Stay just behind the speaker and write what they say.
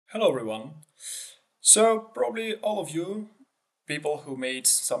Hello everyone. So probably all of you, people who made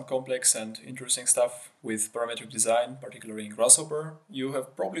some complex and interesting stuff with parametric design, particularly in Grasshopper, you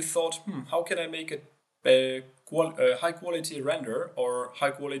have probably thought, how can I make a high quality render or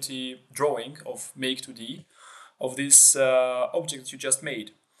high quality drawing of Make 2D of this object that you just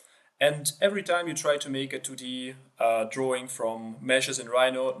made? And every time you try to make a 2D drawing from meshes in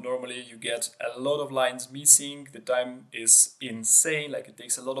Rhino, normally you get a lot of lines missing. The time is insane, like it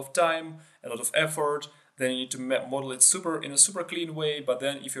takes a lot of time, a lot of effort. Then you need to model it in a super clean way. But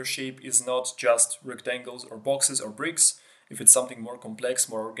then if your shape is not just rectangles or boxes or bricks, if it's something more complex,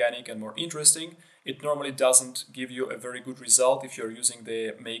 more organic and more interesting, it normally doesn't give you a very good result if you're using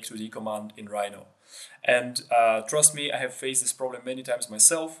the make 2D command in Rhino. And trust me, I have faced this problem many times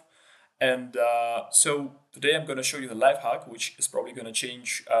myself. And so today I'm going to show you the life hack, which is probably going to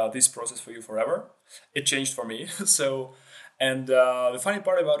change this process for you forever. It changed for me. The funny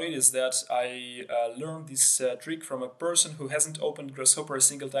part about it is that I learned this trick from a person who hasn't opened Grasshopper a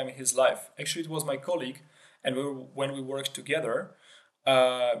single time in his life. Actually, it was my colleague, and when we worked together,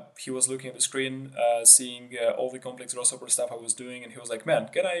 he was looking at the screen, seeing all the complex Grasshopper stuff I was doing, and he was like, "Man,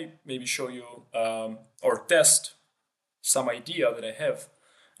 can I maybe show you or test some idea that I have?"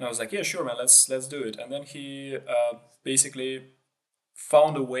 And I was like, yeah, sure, man, let's do it. And then he basically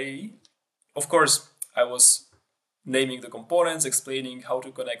found a way. Of course, I was naming the components, explaining how to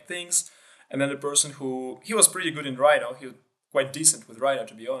connect things. And then the person he was pretty good in Rhino, he was quite decent with Rhino,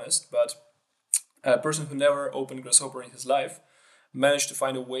 to be honest, but a person who never opened Grasshopper in his life managed to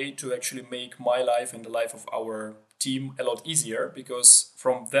find a way to actually make my life and the life of our team a lot easier, because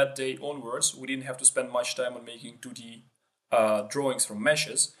from that day onwards, we didn't have to spend much time on making 2D drawings from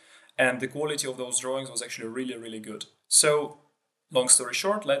meshes, and the quality of those drawings was actually really, really good. So, long story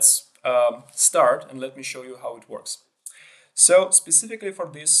short, let's start and let me show you how it works. So, specifically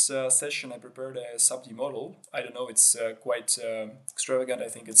for this session, I prepared a sub-D model. I don't know, it's quite extravagant. I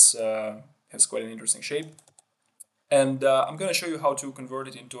think it's has quite an interesting shape. And I'm going to show you how to convert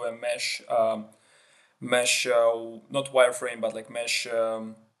it into a mesh, not wireframe, but like mesh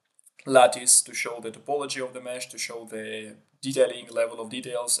lattice to show the topology of the mesh, to show the detailing, level of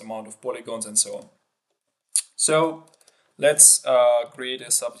details, amount of polygons, and so on. So let's create a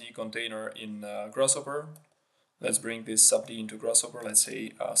sub-D container in Grasshopper. Let's bring this sub-D into Grasshopper. Let's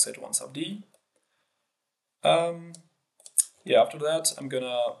say set1 sub-D. After that, I'm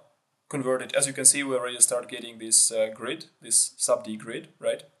gonna convert it. As you can see, we already start getting this grid, this sub-D grid,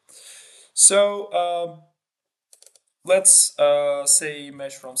 right? So let's say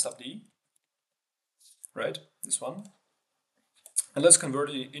mesh from sub-D, right? This one. And let's convert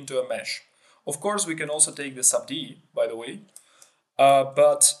it into a mesh. Of course, we can also take the sub-D, by the way,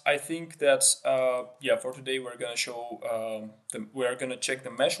 but I think that for today we're gonna show we're gonna check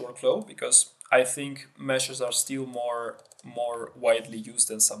the mesh workflow, because I think meshes are still more widely used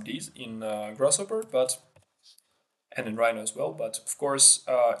than sub-Ds in Grasshopper, and in Rhino as well. But of course,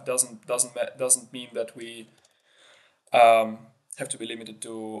 it doesn't mean that we have to be limited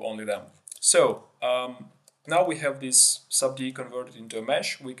to only them. So now we have this sub-D converted into a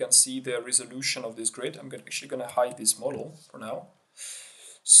mesh. We can see the resolution of this grid. I'm actually going to hide this model for now.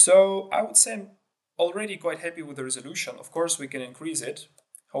 So I would say I'm already quite happy with the resolution. Of course, we can increase it.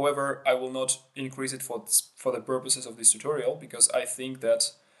 However, I will not increase it for the purposes of this tutorial, because I think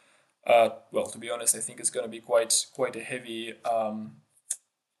that, to be honest, I think it's going to be quite a heavy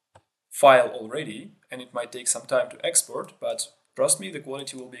file already, and it might take some time to export, but trust me, the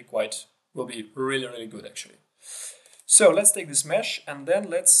quality will be really, really good actually. So let's take this mesh, and then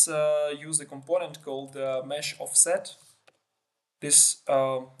let's use the component called mesh offset. This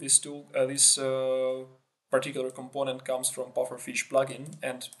particular component comes from Pufferfish plugin,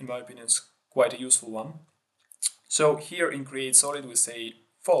 and in my opinion, it's quite a useful one. So here in create solid, we say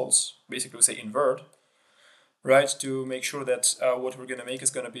false, basically we say invert, right, to make sure that what we're going to make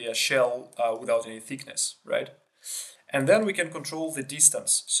is going to be a shell without any thickness, right? And then we can control the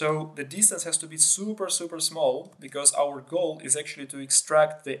distance. So the distance has to be super, super small, because our goal is actually to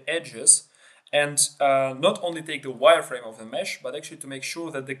extract the edges and not only take the wireframe of the mesh, but actually to make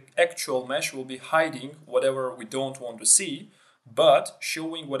sure that the actual mesh will be hiding whatever we don't want to see, but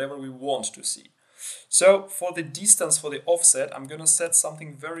showing whatever we want to see. So for the distance, for the offset, I'm going to set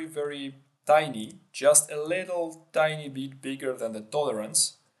something very, very tiny, just a little tiny bit bigger than the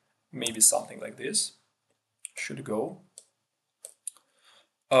tolerance, maybe something like this should go.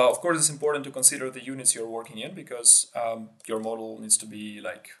 Of course, it's important to consider the units you're working in, because your model needs to be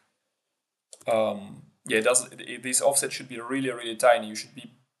like, this offset should be really, really tiny. You should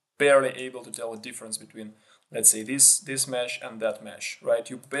be barely able to tell the difference between let's say this mesh and that mesh, right?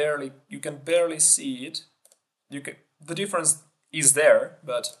 You can barely see it. The difference is there,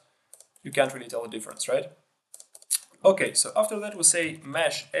 but you can't really tell the difference, right? Okay, so after that we say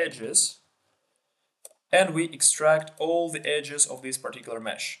mesh edges, and we extract all the edges of this particular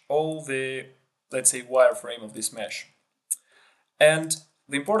mesh, all the, let's say, wireframe of this mesh. And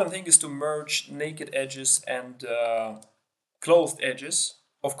the important thing is to merge naked edges and closed edges.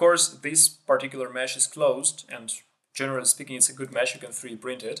 Of course, this particular mesh is closed, and generally speaking, it's a good mesh. You can 3D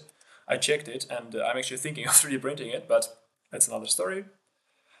print it. I checked it, and I'm actually thinking of 3D printing it, but that's another story.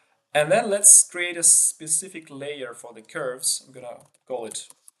 And then let's create a specific layer for the curves. I'm gonna call it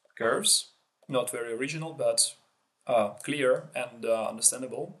curves. Not very original, but clear and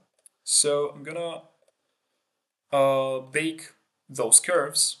understandable. So I'm gonna bake those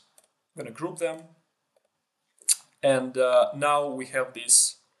curves. I'm gonna group them. And now we have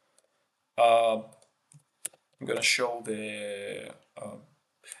this. I'm gonna show the.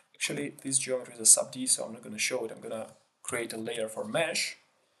 Actually, this geometry is a sub D, so I'm not gonna show it. I'm gonna create a layer for mesh.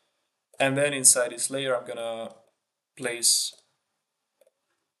 And then inside this layer, I'm gonna place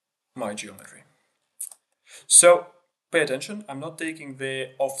my geometry. So pay attention, I'm not taking the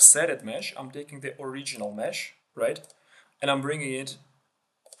offsetted mesh, I'm taking the original mesh, right? And I'm bringing it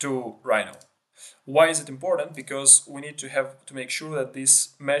to Rhino. Why is it important? Because we need to make sure that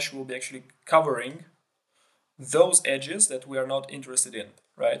this mesh will be actually covering those edges that we are not interested in,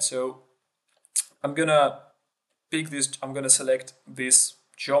 right? So I'm gonna select this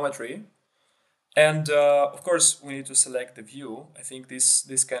geometry, and of course we need to select the view. I think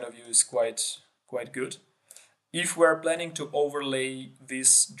this kind of view is quite good. If we're planning to overlay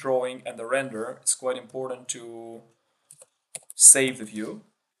this drawing and the render, it's quite important to save the view,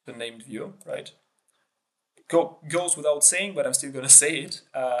 the named view, right? Goes without saying, but I'm still gonna say it.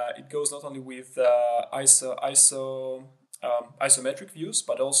 It goes not only with isometric views,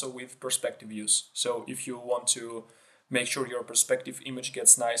 but also with perspective views. So if you want to make sure your perspective image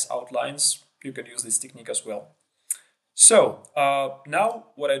gets nice outlines, you can use this technique as well. So now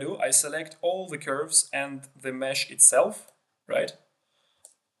what I do, I select all the curves and the mesh itself, right?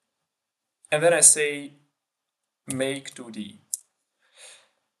 And then I say make 2D.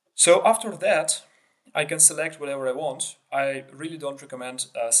 So after that, I can select whatever I want. I really don't recommend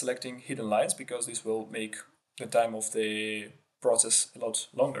selecting hidden lines because this will make the time of the process a lot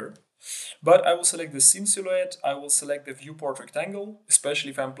longer. But I will select the scene silhouette, I will select the viewport rectangle,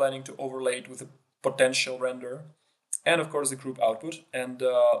 especially if I'm planning to overlay it with a potential render, and of course the group output and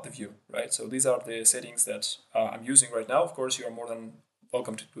the view, right? So these are the settings that I'm using right now. Of course, you are more than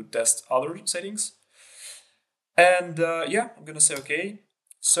welcome to test other settings. And yeah, I'm gonna say okay.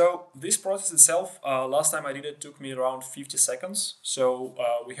 So this process itself, last time I did it took me around 50 seconds. So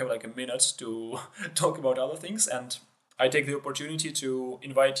we have like a minute to talk about other things. And I take the opportunity to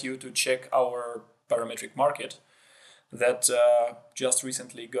invite you to check our parametric market that just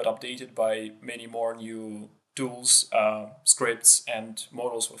recently got updated by many more new tools, scripts, and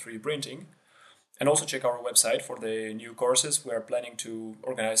models for 3D printing. And also check our website for the new courses. We are planning to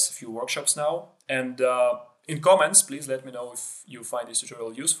organize a few workshops now. And in comments, please let me know if you find this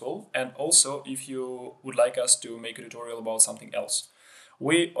tutorial useful, and also if you would like us to make a tutorial about something else.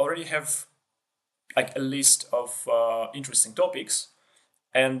 We already have like a list of interesting topics,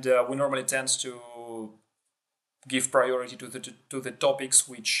 and we normally tend to give priority to the topics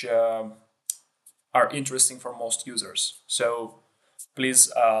which are interesting for most users. So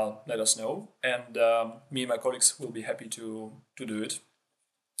please let us know, and me and my colleagues will be happy to do it.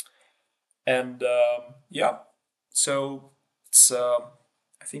 And yeah, so it's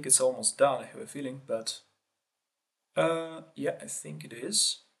I think it's almost done. I have a feeling, but yeah, I think it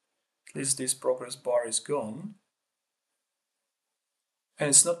is. At least this progress bar is gone, and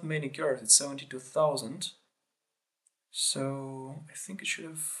it's not many curves. It's 72,000. So I think it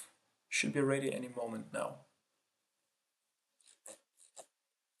should be ready any moment now.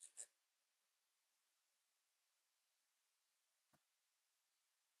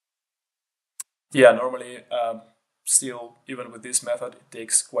 Yeah, normally, still, even with this method, it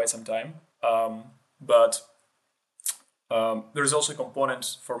takes quite some time. But there's also a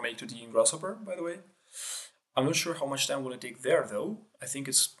component for make 2D in Grasshopper, by the way. I'm not sure how much time will it take there, though. I think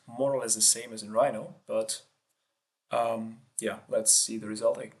it's more or less the same as in Rhino, but yeah, let's see the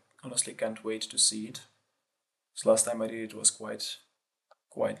result. I honestly can't wait to see it. So last time I did it was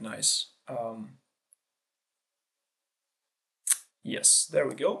quite nice. Yes, there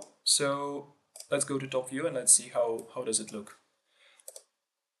we go. So let's go to top view and let's see how does it look.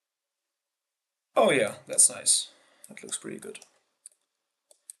 Oh yeah, that's nice. That looks pretty good.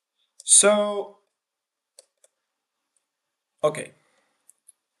 So Okay,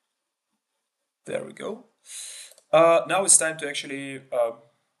 there we go. Now it's time to actually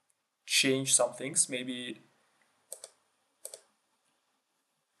change some things. Maybe,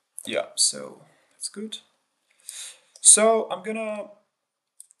 yeah, so that's good. So I'm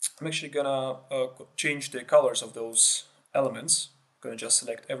actually gonna change the colors of those elements. I'm gonna just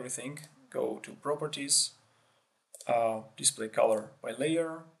select everything, go to properties, display color by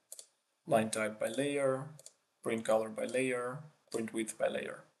layer, line type by layer, print color by layer, print width by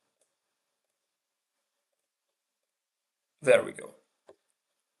layer. There we go.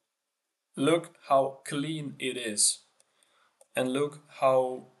 Look how clean it is. And look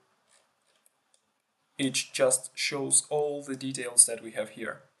how it just shows all the details that we have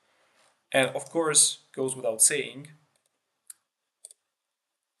here. And of course, goes without saying,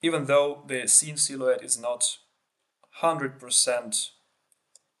 even though the scene silhouette is not 100%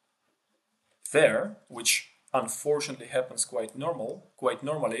 there, which unfortunately happens quite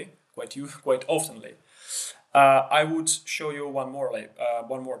oftenly, I would show you one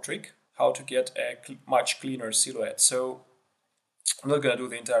more trick, how to get a much cleaner silhouette. So I'm not gonna do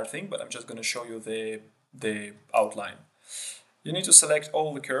the entire thing, but I'm just gonna show you the outline. You need to select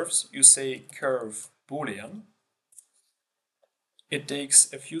all the curves. You say curve boolean. It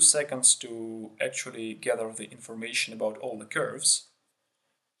takes a few seconds to actually gather the information about all the curves.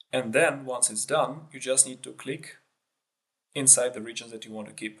 And then once it's done, you just need to click inside the regions that you want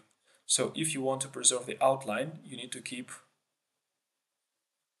to keep. So if you want to preserve the outline, you need to keep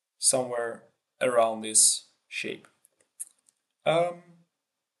somewhere around this shape.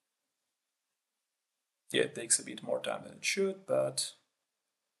 Yeah, it takes a bit more time than it should, but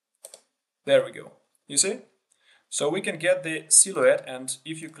there we go. You see? So we can get the silhouette, and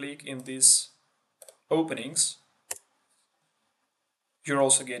if you click in these openings, you're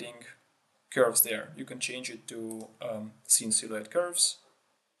also getting curves there. You can change it to scene silhouette curves,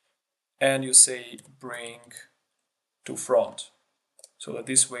 and you say bring to front, so that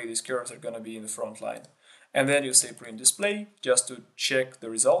this way these curves are going to be in the front line. And then you say print display just to check the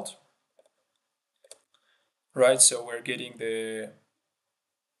result. Right, so we're getting the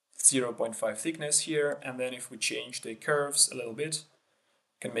 0.5 thickness here, and then if we change the curves a little bit,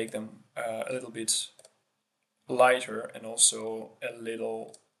 can make them a little bit lighter and also a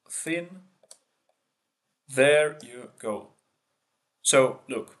little thin. There you go. So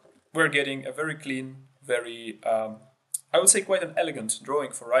look, we're getting a very clean, very, I would say quite an elegant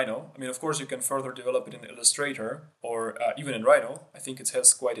drawing for Rhino. I mean, of course, you can further develop it in Illustrator or even in Rhino. I think it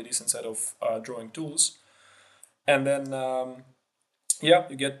has quite a decent set of drawing tools. And then, yeah,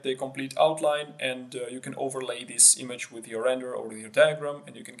 you get the complete outline, and you can overlay this image with your render or with your diagram,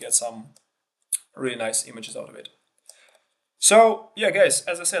 and you can get some really nice images out of it. So yeah, guys,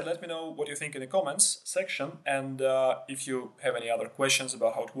 as I said, let me know what you think in the comments section, and if you have any other questions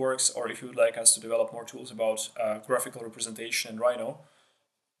about how it works, or if you would like us to develop more tools about graphical representation in Rhino,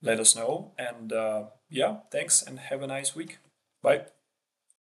 let us know. And yeah, thanks and have a nice week. Bye.